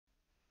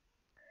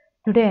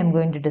Today I am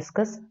going to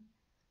discuss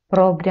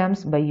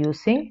programs by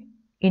using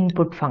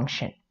input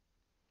function.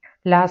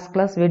 Last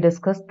class we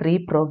discussed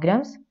 3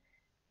 programs,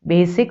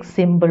 basic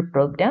simple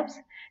programs.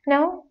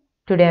 Now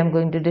today I am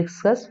going to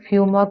discuss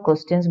few more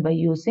questions by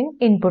using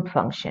input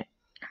function.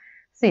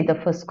 See the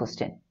first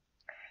question.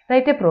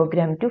 Write a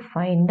program to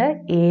find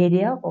the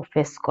area of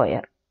a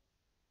square.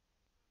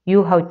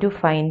 You have to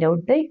find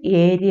out the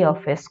area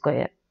of a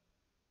square.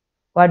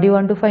 What do you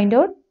want to find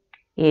out?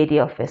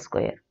 Area of a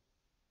square.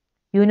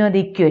 You know the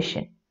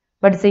equation.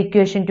 What is the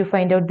equation to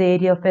find out the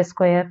area of a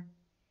square?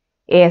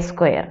 A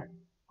square,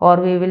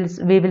 or we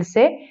will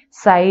say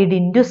side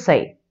into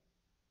side.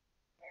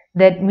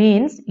 That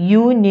means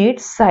you need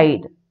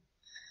side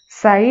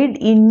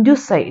into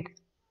side.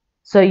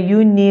 So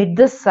you need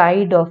the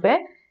side of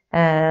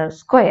a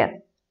square.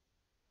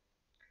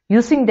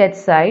 Using that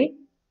side,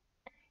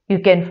 you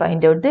can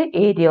find out the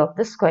area of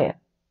the square.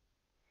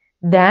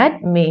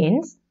 That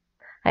means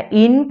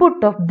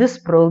input of this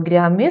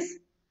program is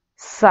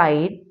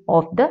side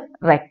of the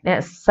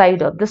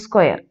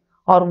square,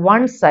 or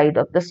one side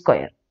of the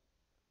square.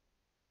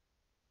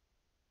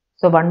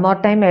 So one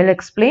more time I will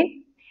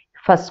explain.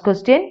 First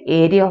question,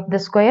 area of the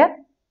square.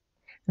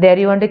 There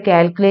you want to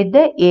calculate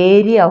the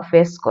area of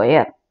a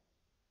square.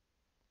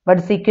 What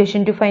is the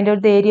equation to find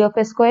out the area of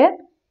a square?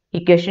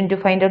 Equation to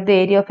find out the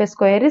area of a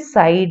square is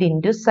side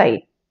into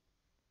side.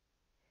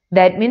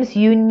 That means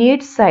you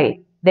need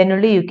side. Then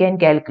only you can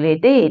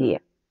calculate the area.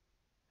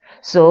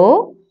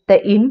 So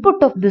the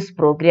input of this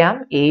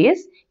program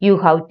is you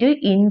have to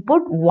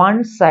input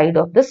one side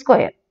of the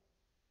square.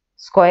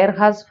 Square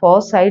has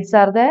 4 sides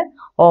are there.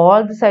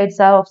 All the sides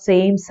are of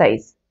same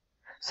size.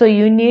 So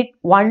you need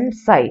one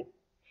side.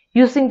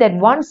 Using that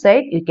one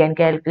side, you can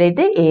calculate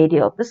the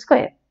area of the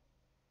square.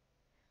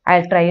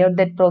 I'll try out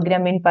that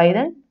program in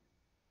Python.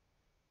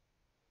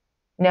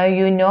 Now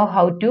you know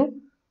how to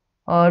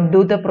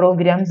do the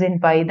programs in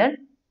Python.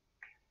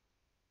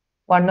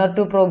 1 or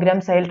 2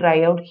 programs I'll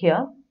try out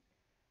here.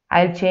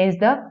 I'll change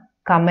the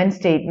comment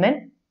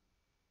statement.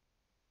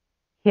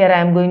 Here I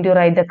am going to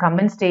write the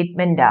comment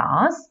statement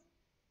as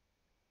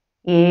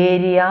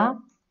area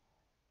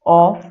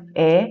of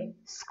a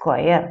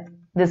square.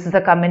 This is the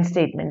comment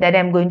statement that I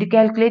am going to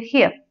calculate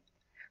here.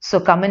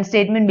 So comment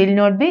statement will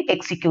not be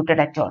executed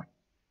at all.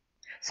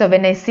 So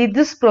when I see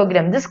this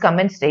program, this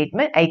comment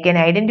statement, I can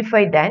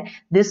identify that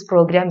this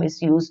program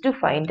is used to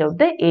find out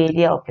the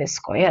area of a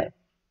square.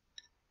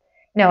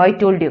 Now I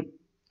told you,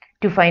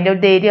 to find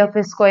out the area of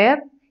a square,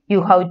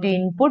 you have to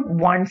input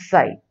one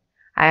side.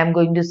 I am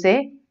going to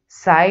say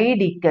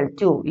side equal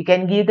to, you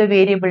can give the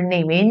variable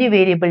name, any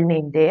variable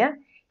name there,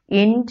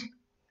 int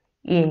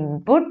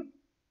input,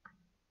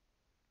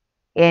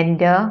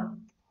 enter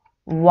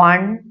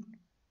one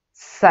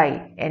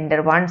side,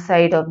 enter one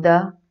side of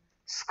the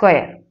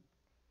square,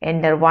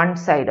 enter one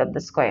side of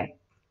the square.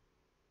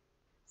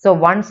 So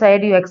one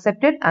side you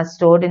accepted as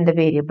stored in the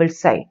variable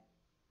side.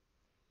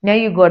 Now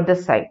you got the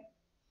side.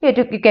 You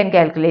can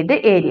calculate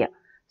the area.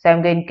 So I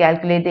am going to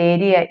calculate the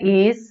area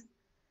is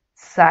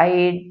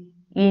side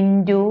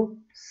into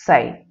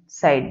side,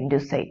 side into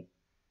side.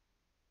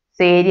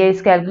 So area is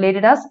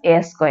calculated as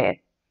a square.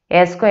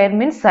 A square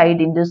means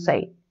side into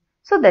side.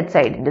 So that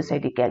side into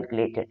side is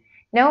calculated.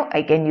 Now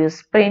I can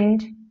use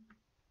print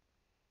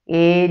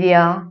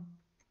area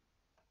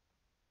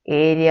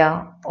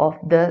of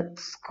the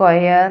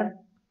square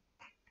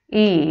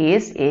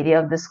is,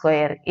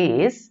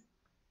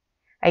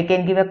 I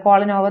can give a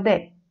colon over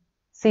there.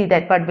 See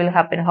that what will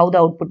happen, how the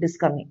output is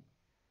coming.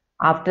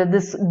 After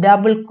this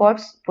double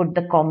quotes, put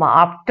the comma.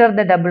 After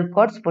the double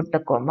quotes, put the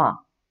comma.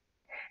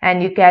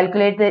 And you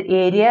calculate the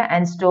area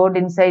and stored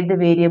inside the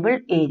variable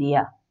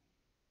area.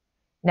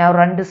 Now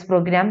run this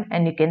program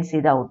and you can see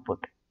the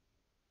output.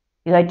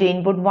 You have to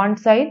input one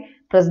side,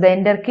 press the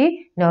enter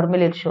key.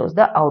 Normally it shows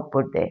the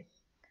output there.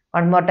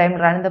 One more time,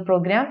 run the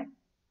program.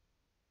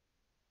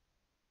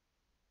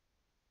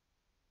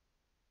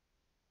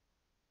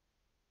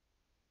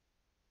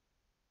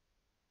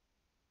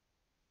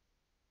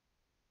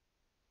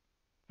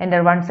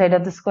 Enter one side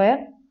of the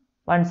square.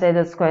 One side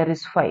of the square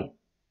is 5.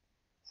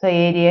 So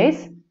area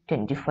is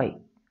 25.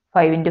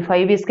 5 into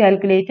 5 is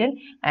calculated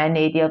and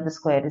area of the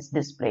square is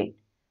displayed.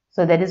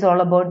 So that is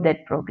all about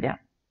that program.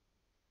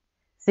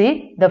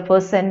 See, the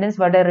first sentence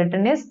what I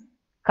written is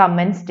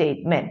comment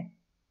statement.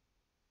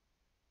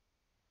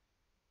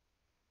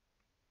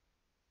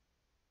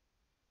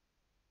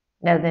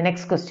 Now the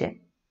next question.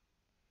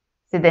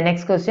 See the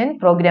next question,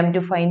 program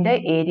to find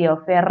the area of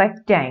a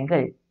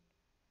rectangle.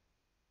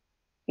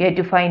 You have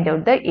to find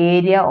out the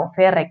area of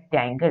a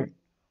rectangle.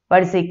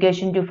 What is the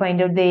equation to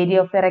find out the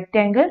area of a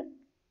rectangle?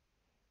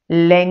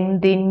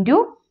 Length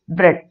into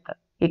breadth.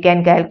 You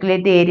can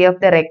calculate the area of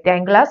the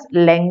rectangle as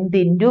length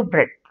into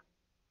breadth.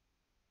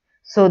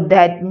 So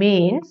that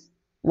means,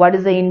 what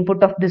is the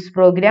input of this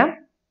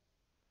program?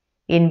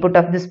 Input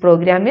of this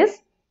program is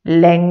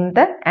length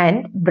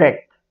and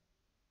breadth.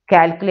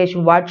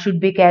 Calculation, what should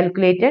be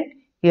calculated?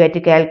 You have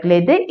to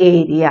calculate the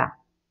area.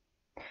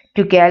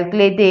 To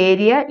calculate the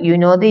area, you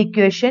know the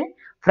equation.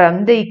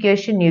 From the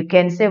equation, you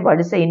can say what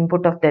is the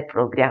input of that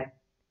program.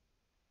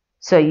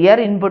 So here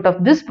input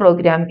of this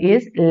program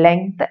is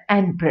length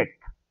and breadth.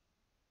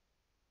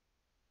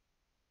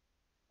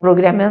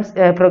 Program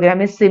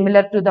is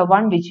similar to the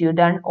one which you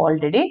done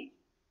already.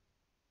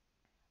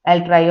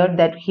 I'll try out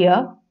that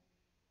here.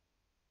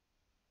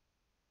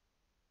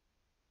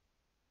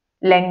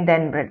 Length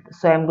and breadth.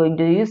 So I'm going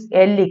to use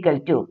L equal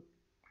to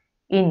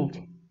int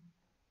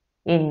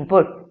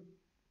input,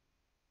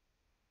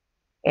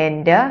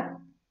 enter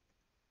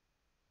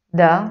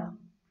the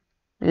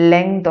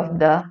length of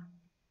the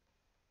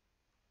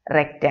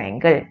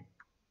rectangle.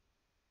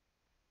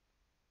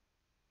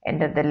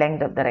 Enter the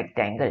length of the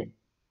rectangle.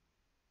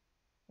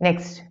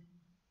 Next,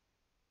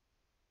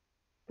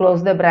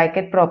 close the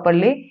bracket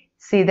properly.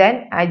 See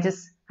that I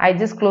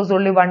just close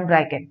only one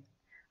bracket.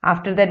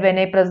 After that, when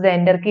I press the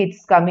enter key,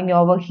 it's coming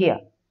over here.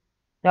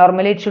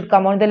 Normally it should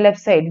come on the left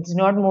side. It's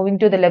not moving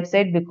to the left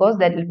side because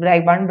that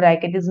one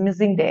bracket is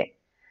missing there.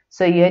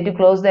 So you have to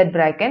close that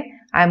bracket.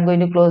 I am going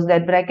to close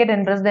that bracket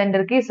and press the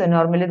enter key. So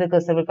normally the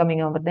cursor will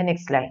coming over the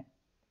next line.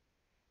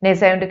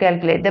 Next I have to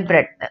calculate the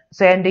breadth.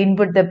 So I have to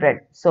input the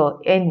breadth. So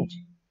int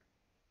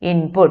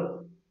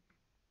input,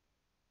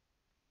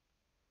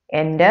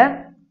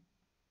 enter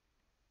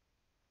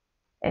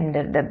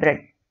the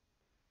breadth.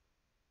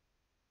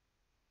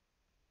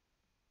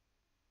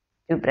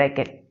 To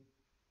bracket.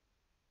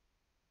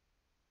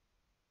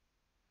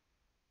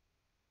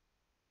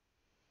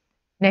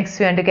 Next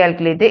we want to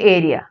calculate the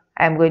area.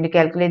 I am going to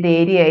calculate the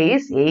area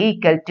is A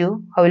equal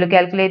to, how will you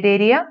calculate the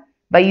area?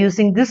 By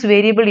using this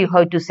variable you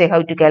have to say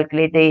how to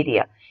calculate the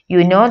area.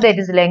 You know that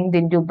is length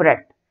into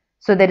breadth.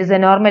 So that is a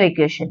normal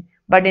equation.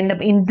 But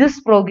in this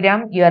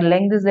program your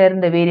length is there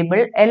in the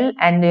variable L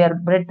and your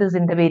breadth is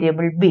in the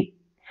variable B.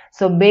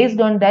 So based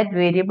on that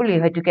variable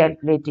you have to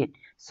calculate it.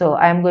 So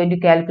I am going to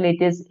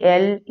calculate is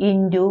L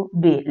into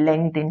B,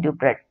 length into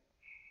breadth.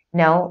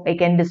 Now I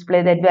can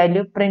display that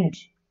value, print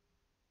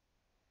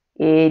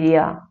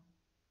area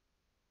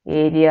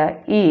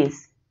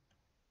is,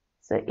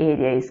 so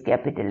area is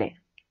capital A.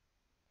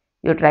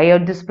 You try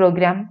out this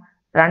program,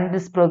 run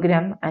this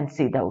program and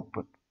see the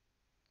output.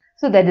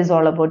 So that is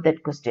all about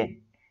that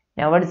question.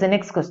 Now what is the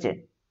next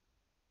question?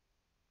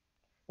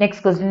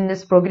 Next question in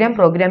this program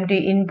to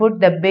input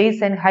the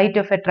base and height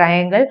of a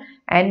triangle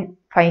and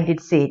find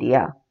its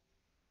area.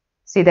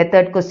 See the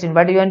third question,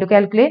 what do you want to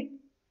calculate?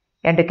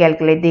 You want to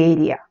calculate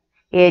the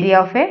area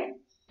of a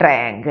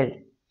triangle.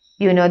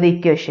 You know the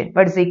equation.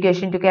 What is the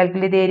equation to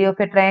calculate the area of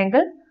a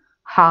triangle?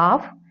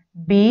 Half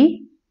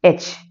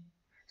BH.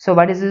 So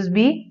what is this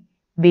B?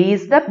 B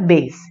is the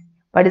base.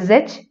 What is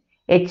H?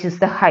 H is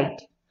the height.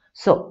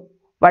 So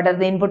what are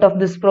the input of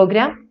this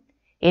program?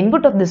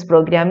 Input of this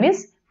program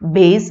is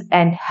base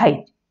and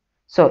height.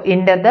 So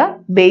enter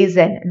the base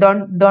and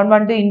don't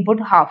want to input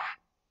half.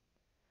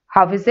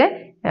 Half is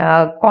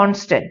a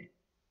constant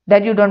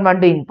that you don't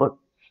want to input.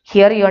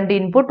 Here you want to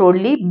input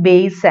only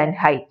base and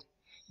height.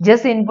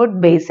 Just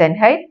input base and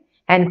height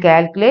and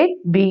calculate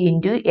B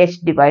into H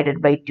divided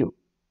by 2.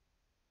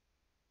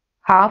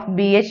 Half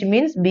BH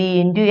means B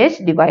into H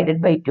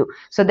divided by 2.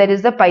 So that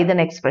is the Python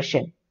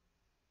expression.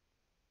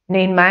 Now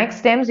in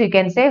max terms you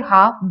can say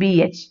half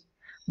BH.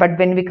 But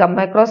when we come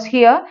across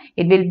here,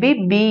 it will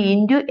be B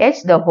into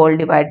H the whole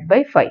divided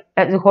by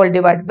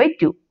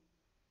 2.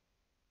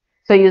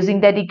 So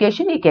using that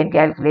equation you can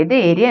calculate the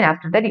area and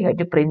after that you have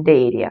to print the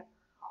area.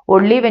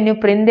 Only when you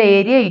print the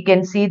area you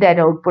can see that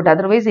output,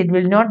 otherwise it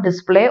will not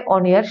display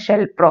on your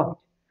shell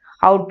prompt.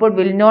 You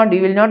will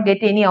not get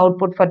any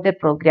output for the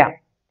program.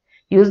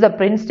 Use the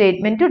print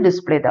statement to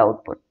display the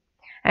output.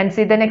 And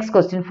see the next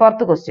question, fourth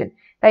question.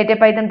 Write a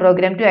Python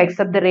program to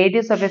accept the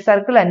radius of a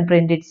circle and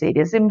print its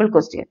area. Simple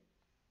question.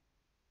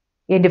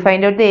 You have to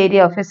find out the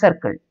area of a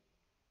circle.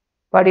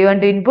 What do you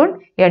want to input?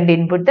 You want to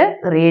input the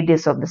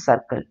radius of the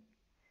circle.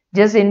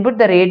 Just input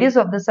the radius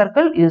of the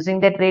circle. Using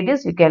that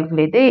radius you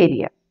calculate the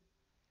area.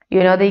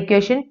 You know the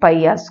equation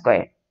pi r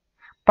squared.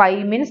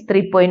 Pi means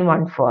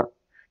 3.14.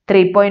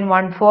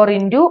 3.14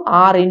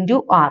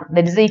 into r.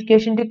 That is the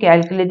equation to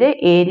calculate the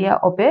area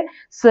of a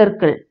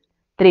circle.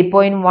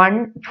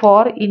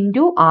 3.14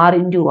 into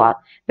r.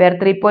 Where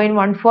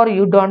 3.14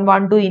 you don't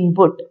want to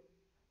input.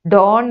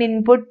 Don't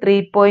input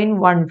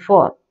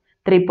 3.14.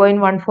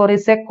 3.14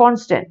 is a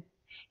constant.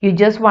 You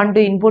just want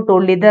to input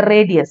only the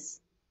radius.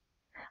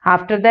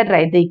 After that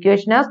write the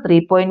equation as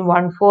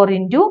 3.14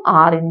 into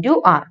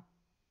r.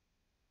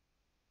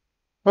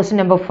 Question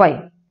number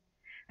 5.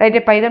 Write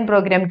a Python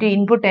program to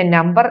input a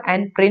number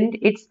and print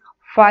its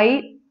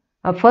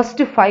first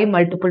 5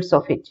 multiples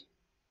of it.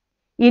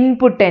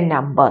 Input a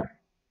number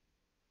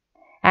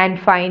and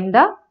find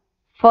the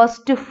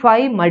first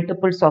 5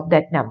 multiples of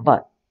that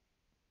number.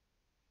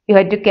 You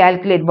have to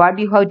calculate. What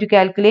you have to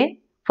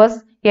calculate?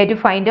 First, you have to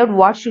find out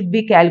what should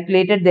be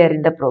calculated there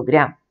in the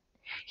program.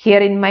 Here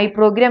in my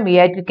program, we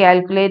have to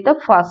calculate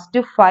the first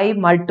 5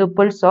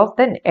 multiples of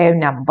the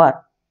number.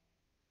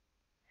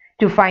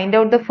 To find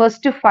out the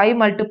first 5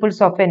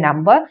 multiples of a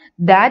number,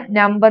 that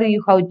number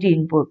you have to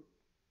input.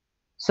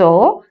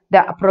 So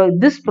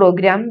this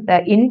program,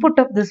 the input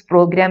of this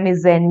program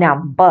is a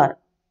number.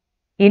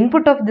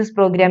 Input of this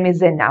program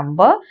is a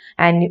number,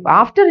 and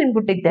after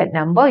inputting that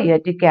number, you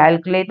have to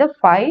calculate the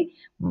 5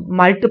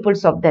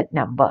 multiples of that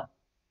number.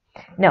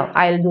 Now,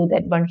 I'll do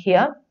that one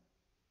here.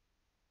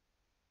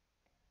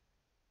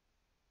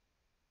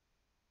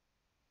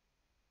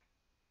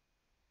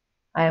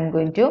 I am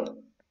going to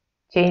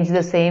change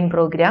the same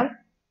program.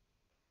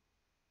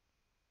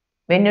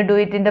 When you do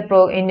it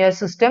in your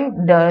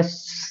system,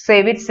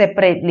 save it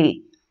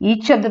separately.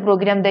 Each of the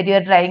program that you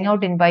are trying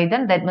out in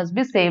Python, that must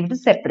be saved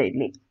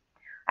separately.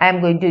 I am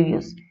going to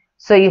use.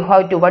 So you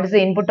have to, what is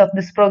the input of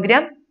this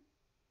program?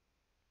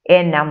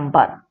 A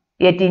number.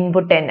 You have to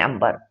input a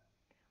number.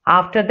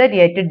 After that,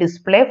 you have to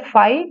display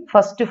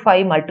first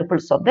 5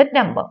 multiples of that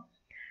number.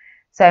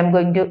 So I am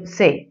going to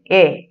say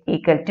A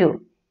equal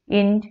to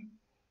int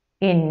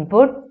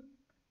input,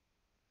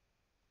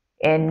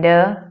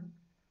 enter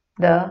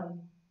the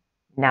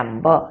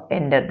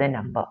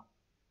number.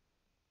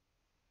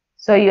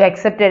 So you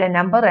accepted a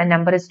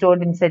number is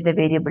stored inside the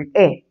variable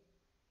A.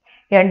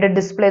 You have to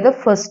display the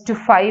first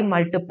 5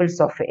 multiples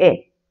of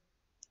A.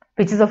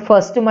 Which is the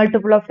first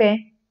multiple of A?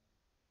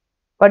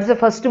 What is the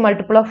first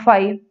multiple of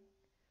 5?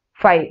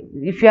 5.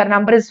 If your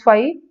number is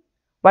 5,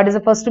 what is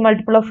the first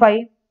multiple of 5?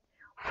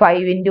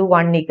 5 into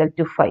 1 equal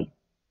to 5.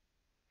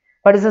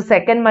 What is the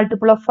second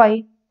multiple of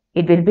 5?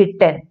 It will be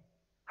 10.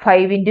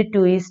 5 into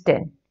 2 is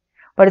 10.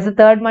 What is the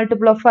third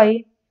multiple of 5?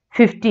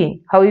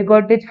 15. How you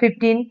got it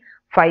 15?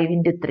 5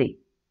 into 3.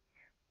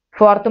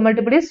 Fourth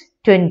multiple is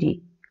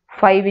 20.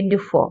 5 into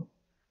 4.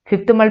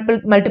 Fifth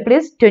multiple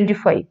is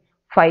 25.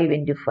 5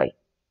 into 5.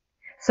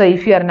 So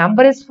if your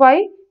number is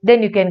 5,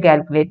 then you can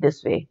calculate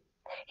this way.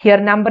 Here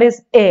number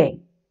is A.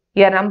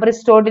 Your number is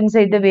stored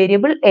inside the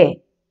variable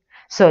A.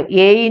 So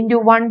A into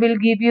 1 will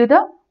give you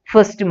the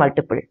first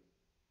multiple.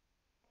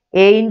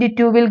 A into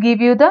 2 will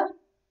give you the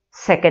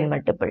second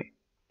multiple.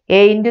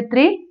 A into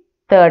 3,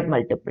 third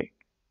multiple.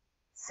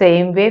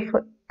 Same way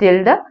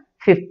till the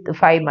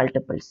 5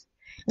 multiples.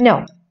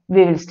 Now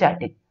we will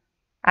start it.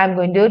 I am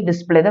going to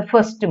display the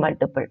first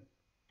multiple.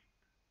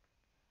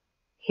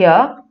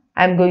 Here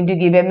I am going to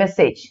give a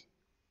message.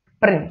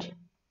 Print.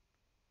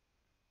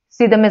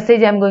 See the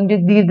message I am going to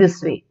give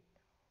this way.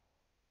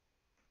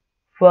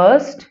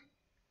 First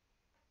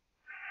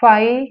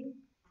 5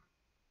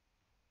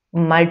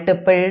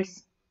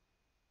 multiples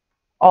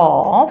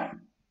of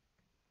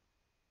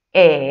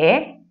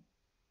A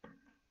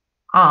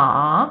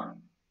are,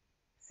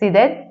 see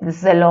that this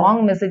is a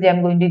long message I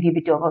am going to give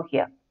it over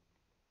here.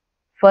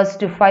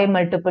 First 5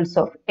 multiples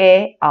of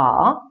A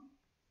are,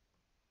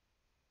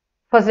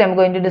 first I am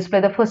going to display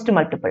the first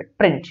multiple,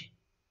 print.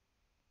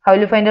 How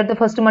will you find out the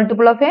first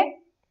multiple of A?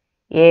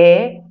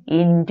 A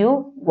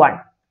into 1.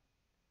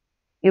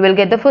 You will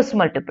get the first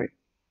multiple.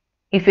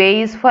 If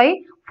A is 5,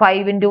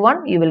 5 into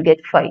 1, you will get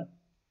 5.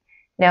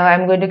 Now I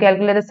am going to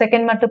calculate the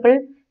second multiple.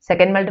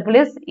 Second multiple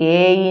is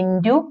A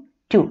into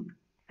 2.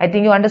 I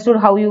think you understood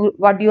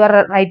what you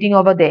are writing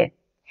over there.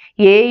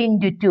 A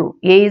into 2.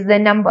 A is the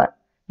number.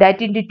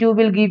 That into 2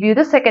 will give you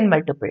the second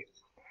multiple.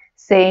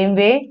 Same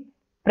way,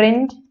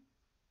 print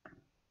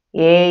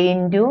A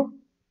into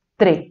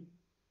 3.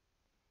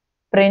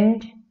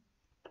 Print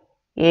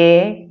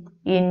A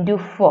into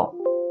 4.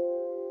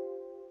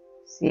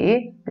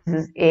 See,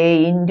 this is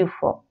A into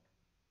 4.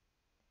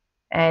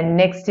 And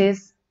next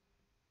is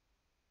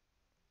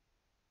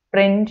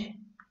print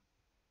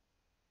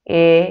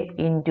A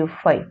into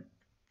 5.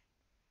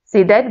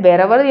 See that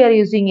wherever you are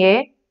using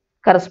A,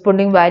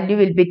 corresponding value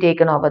will be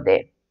taken over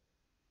there.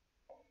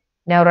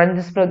 Now run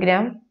this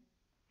program.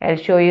 I'll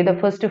show you the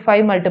first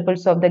 5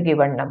 multiples of the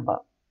given number.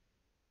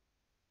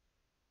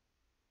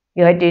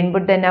 You have to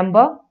input the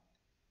number.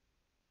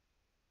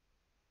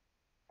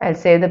 I'll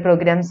save the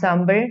program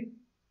sample.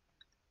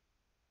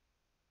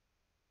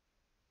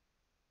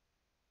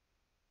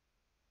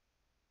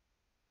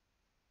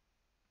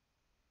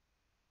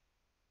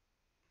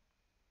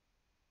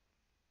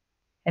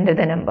 Enter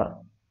the number.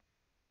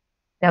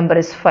 Number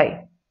is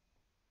 5.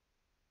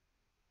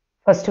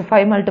 First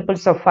 5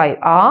 multiples of 5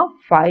 are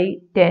 5,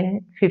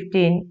 10,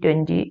 15,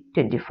 20,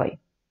 25.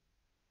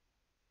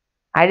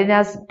 I didn't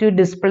ask to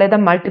display the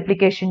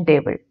multiplication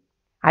table.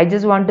 I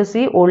just want to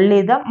see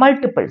only the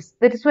multiples.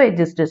 That is why I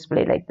just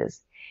display like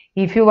this.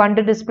 If you want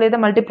to display the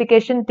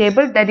multiplication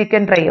table, that you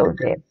can try out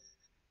there.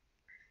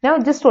 Now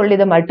just only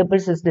the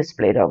multiples is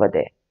displayed over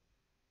there.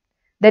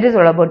 That is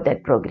all about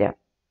that program.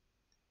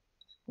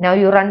 Now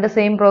you run the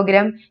same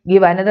program,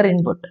 give another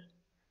input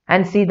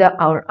and see the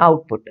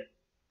output.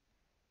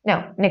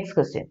 Now next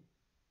question.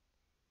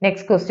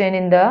 Next question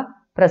in the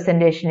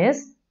presentation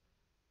is,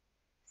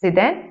 see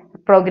then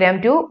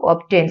program to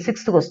obtain,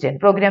 sixth question,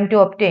 program to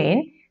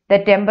obtain the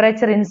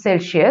temperature in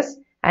Celsius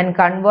and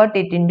convert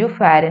it into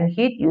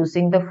Fahrenheit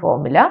using the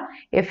formula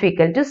F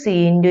equal to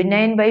C into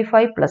 9 by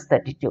 5 plus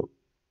 32.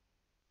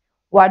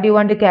 What do you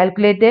want to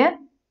calculate there?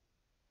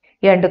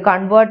 You have to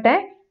convert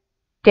a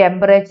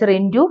temperature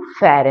into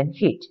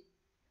Fahrenheit.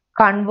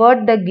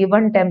 Convert the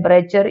given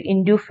temperature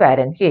into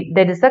Fahrenheit.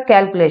 That is the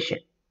calculation.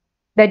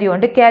 that you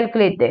want to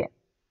calculate there.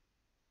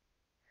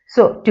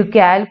 So to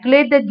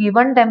calculate the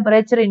given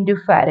temperature into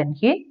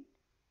Fahrenheit,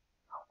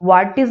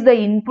 what is the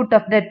input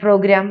of that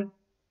program?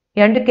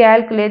 You want to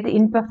calculate the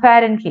input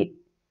Fahrenheit.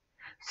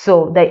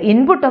 So the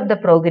input of the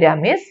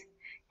program is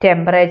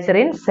temperature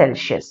in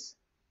Celsius.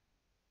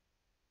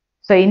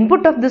 So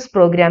input of this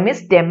program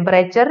is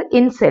temperature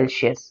in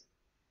Celsius.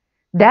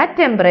 That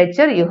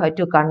temperature you have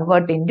to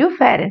convert into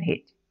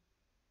Fahrenheit.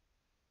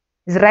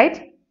 Is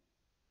right?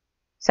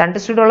 Is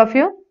understood all of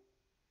you?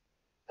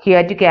 You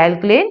have to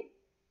calculate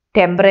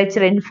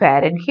temperature in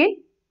Fahrenheit.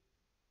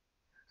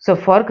 So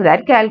for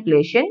that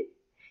calculation,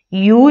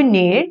 you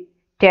need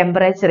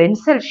temperature in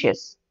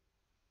Celsius.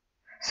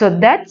 So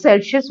that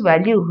Celsius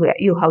value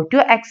you have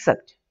to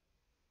accept.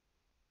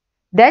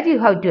 That you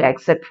have to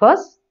accept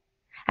first.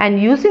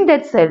 And using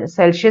that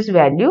Celsius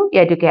value, you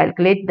have to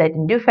calculate that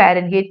into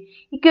Fahrenheit.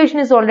 Equation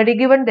is already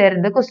given there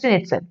in the question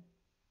itself.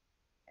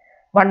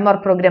 One more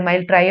program I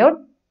will try out.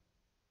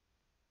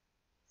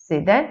 See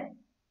that.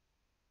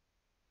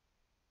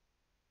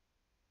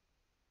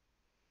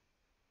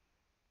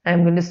 I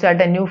am going to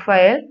start a new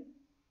file.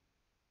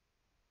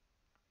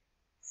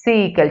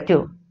 C equal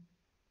to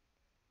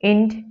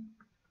int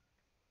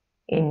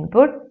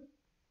input,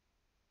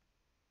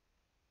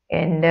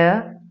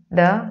 enter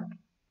the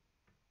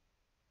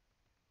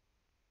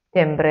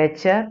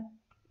temperature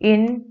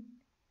in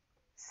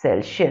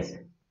Celsius.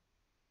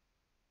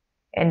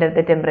 Enter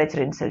the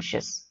temperature in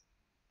Celsius.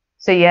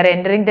 So you are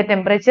entering the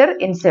temperature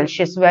in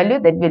Celsius value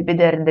that will be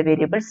there in the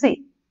variable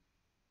C.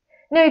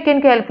 Now you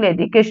can calculate.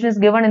 The equation is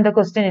given in the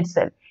question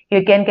itself.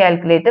 You can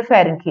calculate the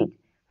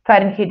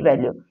Fahrenheit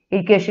value.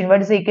 Equation.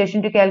 What is the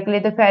equation to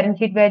calculate the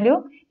Fahrenheit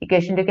value?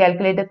 Equation to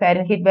calculate the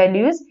Fahrenheit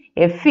value is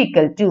F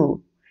equal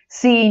to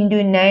C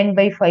into 9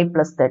 by 5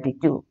 plus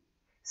 32.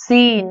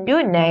 C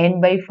into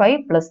 9 by 5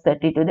 plus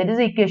 32. That is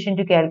the equation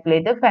to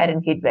calculate the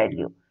Fahrenheit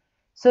value.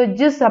 So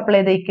just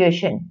apply the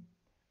equation.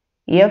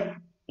 F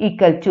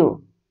equal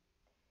to.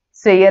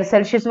 So your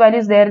Celsius value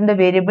is there in the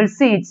variable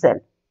C itself.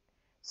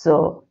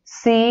 So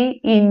C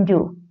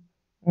into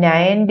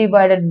 9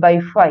 divided by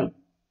 5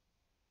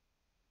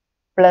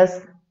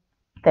 plus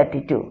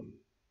 32.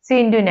 C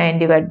into 9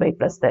 divided by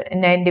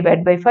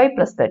 5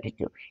 plus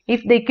 32.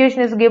 If the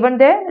equation is given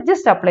there,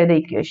 just apply the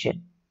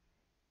equation.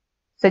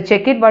 So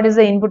check it, what is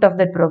the input of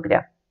that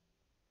program.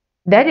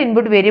 That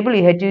input variable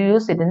you have to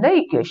use it in the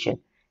equation.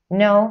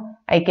 Now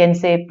I can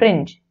say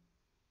print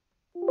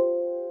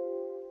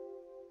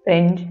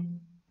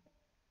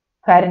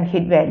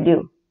Fahrenheit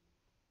value.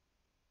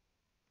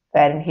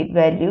 Fahrenheit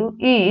value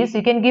is,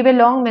 you can give a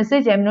long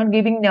message, I am not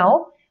giving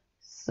now.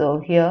 So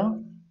here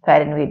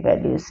Fahrenheit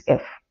value is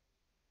F.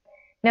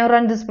 Now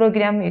run this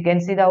program, you can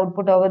see the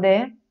output over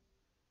there.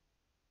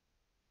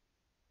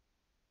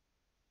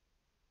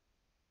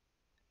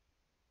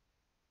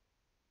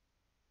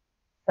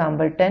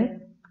 Sample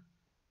 10.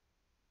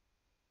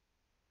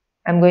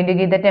 I am going to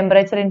give the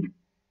temperature in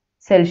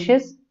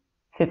Celsius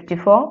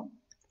 54.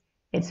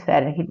 Its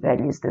Fahrenheit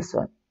value is this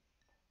one.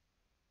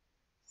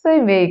 So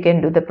you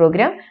can do the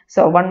program.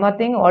 So one more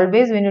thing,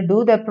 always when you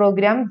do the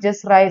program,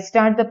 just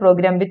start the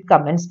program with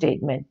comment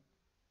statement.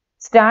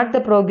 Start the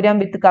program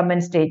with the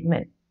comment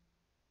statement.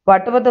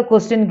 Whatever the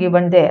question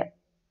given there,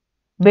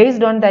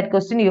 based on that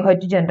question you have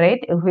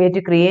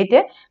to create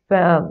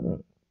a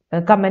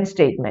comment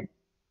statement.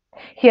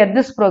 Here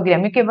this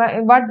program, okay,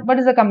 what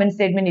is the comment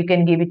statement you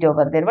can give it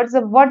over there?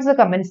 What's the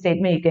comment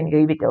statement you can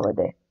give it over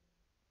there?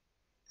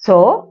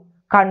 So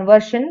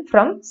conversion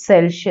from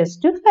Celsius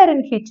to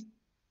Fahrenheit.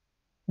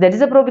 That is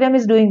the program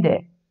is doing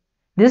there.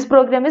 This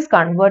program is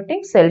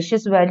converting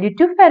Celsius value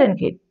to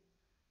Fahrenheit.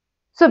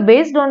 So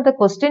based on the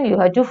question, you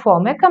have to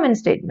form a comment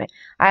statement.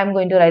 I am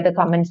going to write the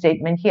comment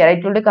statement here.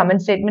 I told a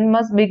comment statement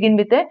must begin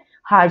with a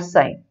hash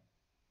sign.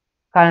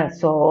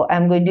 So I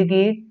am going to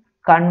give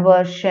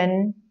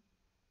conversion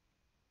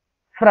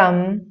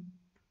from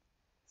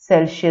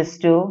Celsius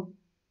to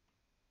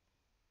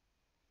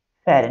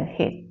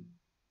Fahrenheit.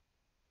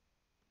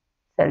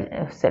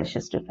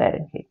 Celsius to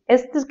Fahrenheit.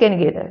 Yes, this can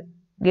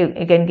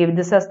you can give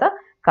this as the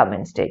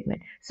comment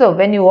statement. So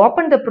when you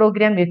open the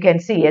program, you can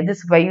see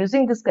this by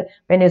using this.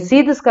 When you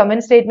see this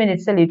comment statement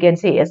itself, you can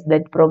see yes,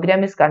 that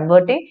program is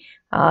converting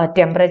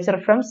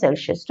temperature from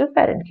Celsius to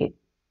Fahrenheit.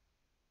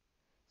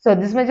 So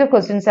this much of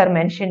questions are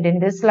mentioned in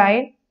this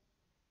slide.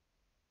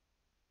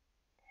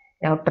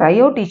 Now try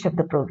out each of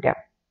the program.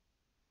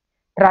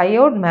 Try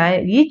out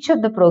each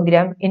of the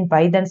program in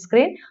Python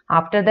screen.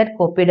 After that,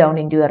 copy down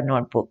into your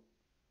notebook.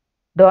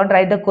 Don't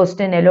write the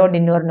question aloud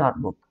in your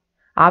notebook.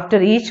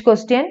 After each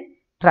question,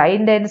 try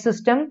in the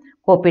system,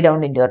 copy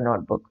down in your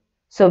notebook.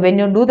 So when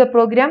you do the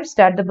program,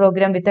 start the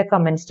program with a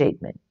comment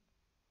statement.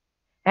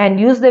 And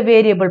use the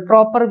variable,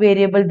 proper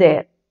variable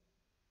there.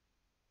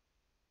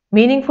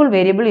 Meaningful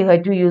variable, you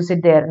have to use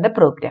it there in the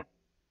program.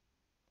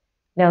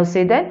 Now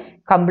say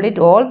that, complete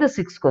all the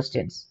 6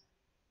 questions.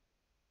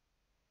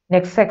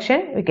 Next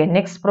section,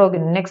 next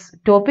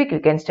topic, we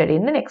can study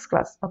in the next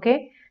class.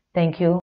 Okay. Thank you.